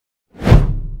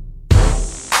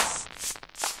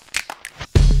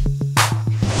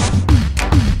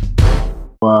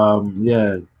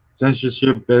Yeah,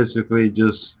 censorship basically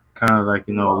just kind of like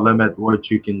limit what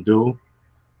you can do,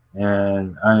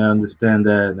 and I understand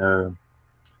that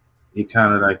it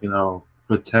kind of like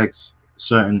protects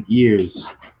certain ears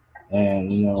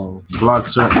and block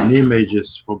certain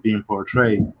images for being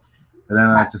portrayed. But then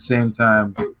at the same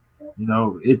time,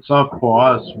 it's up for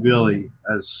us really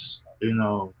as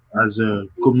as a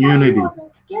community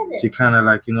to kind of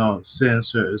like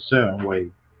censor a certain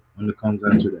way when it comes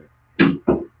down to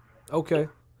Okay.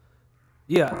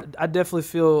 Yeah, I definitely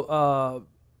feel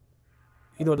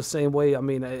the same way. I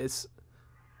mean, it's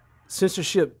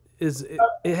censorship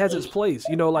it has its place.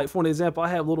 Like for an example, I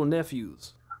have little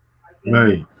nephews. that.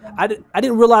 Right. I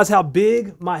didn't realize how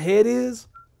big my head is.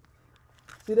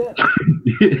 See that?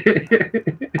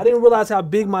 I didn't realize how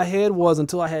big my head was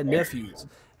until I had nephews.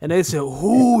 And they said,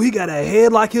 "Ooh, he got a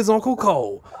head like his Uncle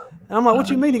Cole." And I'm like, "What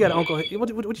you mean he got an uncle? What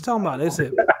you talking about?" They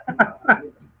said,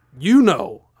 "You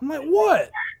know." I'm like,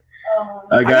 "What?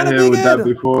 I I got got a hit big with that head."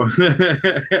 before.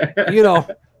 You know,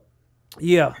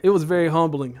 yeah, it was very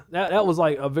humbling. That was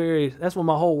like that's when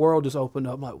my whole world just opened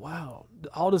up. I'm like, wow,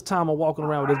 all this time I'm walking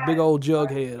around with this big old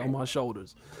jug head on my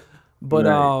shoulders. But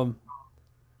Right.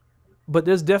 but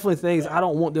there's definitely things I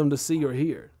don't want them to see or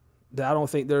hear that I don't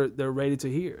think they're ready to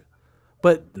hear.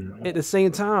 But at the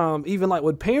same time, even like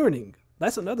with parenting,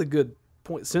 that's another good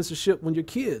point. Censorship when you're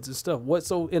kids and stuff.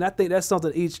 And I think that's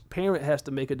something each parent has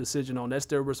to make a decision on. That's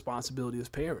their responsibility as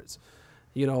parents,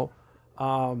 you know.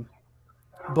 Um,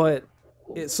 but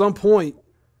at some point,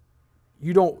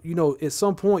 you don't, at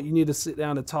some point you need to sit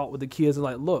down and talk with the kids and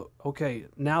like, look, okay,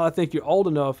 now I think you're old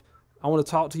enough. I want to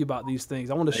talk to you about these things.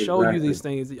 I want to show you Exactly. these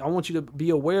things. I want you to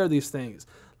be aware of these things.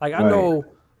 Like Right.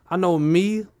 I know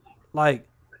me, like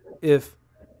if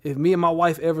me and my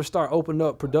wife ever start opening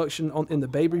up production in the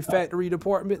baby factory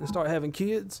department and start having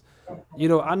kids,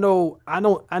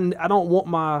 I don't want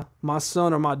my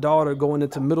son or my daughter going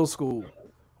into middle school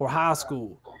or high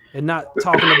school and not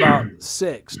talking about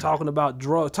sex, talking about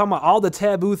drugs, talking about all the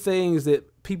taboo things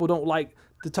that people don't like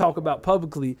to talk about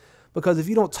publicly. Because if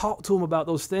you don't talk to them about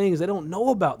those things, they don't know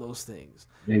about those things.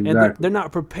 And they're Exactly.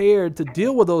 not prepared to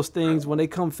deal with those things when they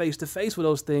come face to face with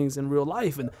those things in real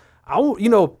life. And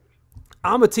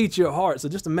I'm a teacher at heart, so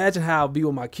just imagine how I'll be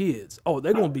with my kids. Oh,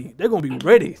 they're gonna be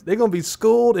ready. They're gonna be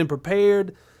schooled and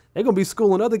prepared. They're gonna be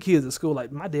schooling other kids at school.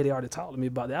 Like my daddy already talked to me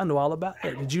about that. I know all about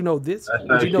that. Did you know this? That's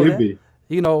how Did you it know should that? be.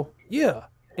 Yeah.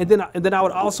 And then I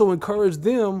would also encourage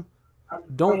them,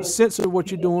 don't censor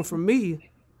what you're doing for me,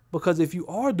 because if you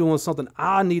are doing something,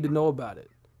 I need to know about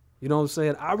it. You know what I'm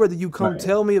saying? I'd rather you come Right.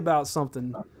 tell me about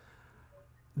something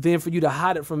than for you to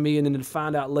hide it from me and then to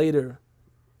find out later.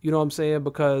 You know what I'm saying?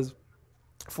 Because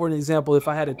for an example, if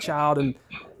I had a child and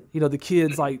the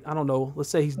kid's like, I don't know, let's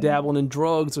say he's dabbling in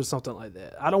drugs or something like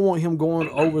that. I don't want him going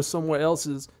over someone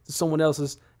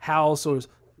else's house or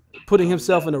putting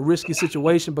himself in a risky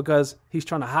situation because he's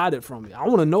trying to hide it from me. I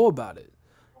want to know about it.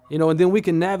 And then we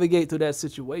can navigate through that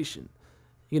situation.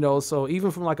 So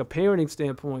even from like a parenting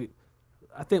standpoint,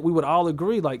 I think we would all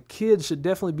agree like kids should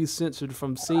definitely be censored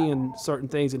from seeing certain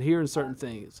things and hearing certain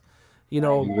things. You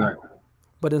know, Exactly.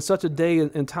 but in such a day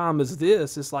and time as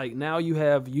this, it's like now you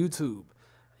have YouTube,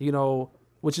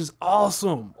 which is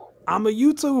awesome. I'm a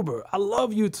YouTuber. I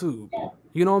love YouTube.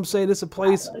 You know what I'm saying? It's a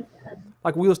place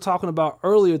like we was talking about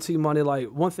earlier, T Money. Like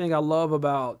one thing I love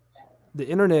about the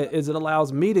internet is it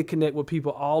allows me to connect with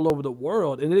people all over the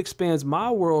world, and it expands my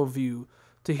worldview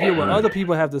to hear what other Right.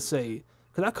 people have to say.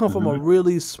 Because I come from a Hmm.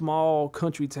 really small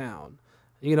country town.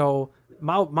 You know,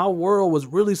 my world was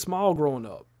really small growing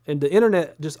up, and the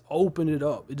internet just opened it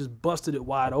up. It just busted it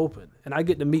wide open, and I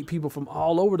get to meet people from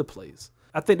all over the place.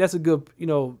 I think that's a good,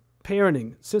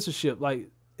 parenting censorship. Like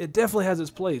it definitely has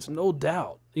its place, no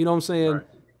doubt. You know what I'm saying? Right.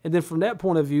 And then from that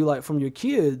point of view, like from your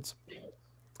kids,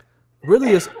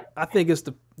 really is I think it's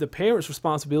the parents'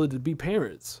 responsibility to be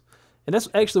parents. And that's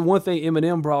actually one thing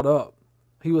Eminem brought up.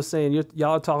 He was saying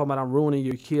y'all are talking about I'm ruining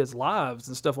your kids' lives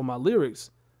and stuff on my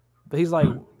lyrics, but he's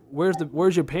like,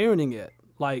 where's your parenting at?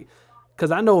 Like,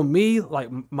 cause I know me, like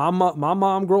my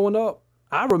mom growing up,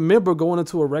 I remember going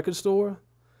into a record store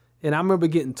and I remember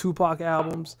getting Tupac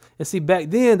albums. And see, back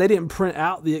then they didn't print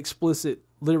out the explicit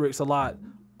lyrics a lot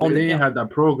They on the didn't have that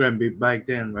program back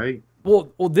then, right?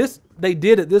 well this they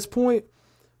did at this point.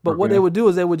 But what they Okay. would do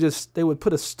is they would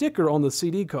put a sticker on the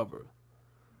CD cover.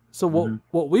 So what Hmm.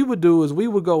 what we would do is we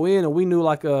would go in and we knew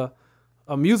like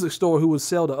a music store who would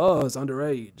sell to us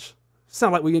underage.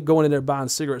 Sound like we get going in there buying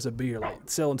cigarettes or beer, like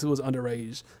selling to us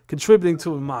underage, contributing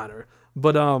to a minor.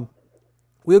 But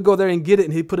we'll go there and get it,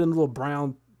 and he put it in a little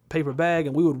brown paper bag,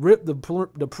 and we would rip the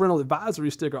parental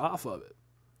advisory sticker off of it.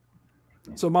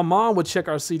 So my mom would check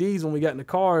our CDs when we got in the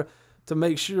car to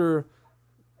make sure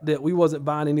that we wasn't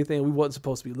buying anything we wasn't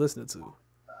supposed to be listening to.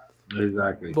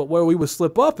 Exactly. But where we would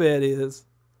slip up at is,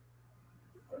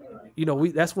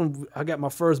 that's when I got my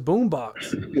first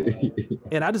boombox,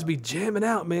 and I just be jamming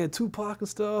out, man, Tupac and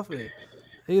stuff, and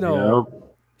Yep.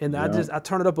 and Yep. I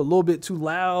turn it up a little bit too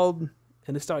loud,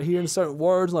 and they start hearing certain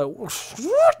words like,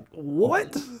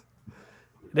 what?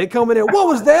 They come in there, what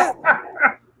was that?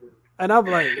 And I'm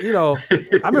like, I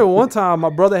remember one time my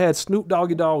brother had Snoop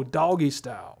Doggy Dogg Doggy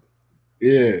Style,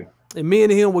 Yeah. and me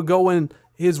and him would go in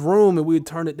his room and we'd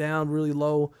turn it down really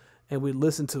low and we'd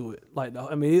listen to it. Like,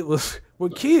 I mean, we're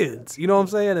kids, you know what I'm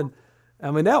saying? And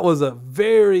I mean, that was a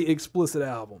very explicit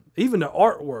album. Even the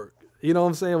artwork, you know what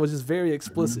I'm saying, was just very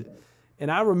explicit.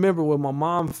 And I remember when my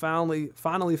mom finally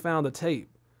found the tape,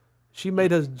 she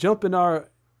made us jump in our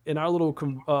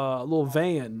little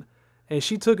van, and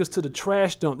she took us to the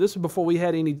trash dump. This was before we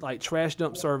had any like trash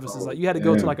dump services. Like you had to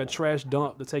go to like a trash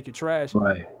dump to take your trash.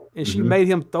 Right. And she made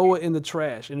him throw it in the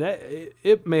trash. And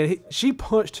she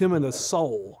punched him in the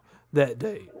soul that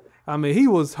day. I mean, he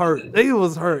was hurt. He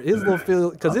was hurt. His little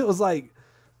feel, because it was like,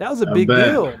 that was a big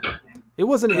deal. It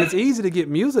wasn't as easy to get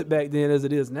music back then as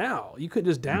it is now. You couldn't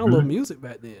just download music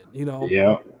back then,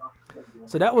 Yeah.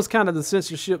 So that was kind of the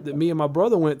censorship that me and my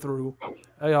brother went through.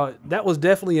 That was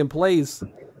definitely in place.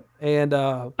 And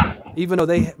even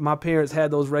though my parents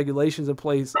had those regulations in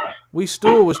place, we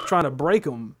still was trying to break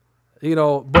them,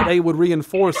 but they would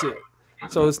reinforce it.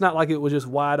 So it's not like it was just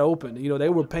wide open. They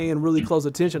were paying really close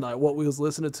attention, like what we was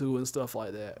listening to and stuff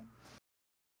like that.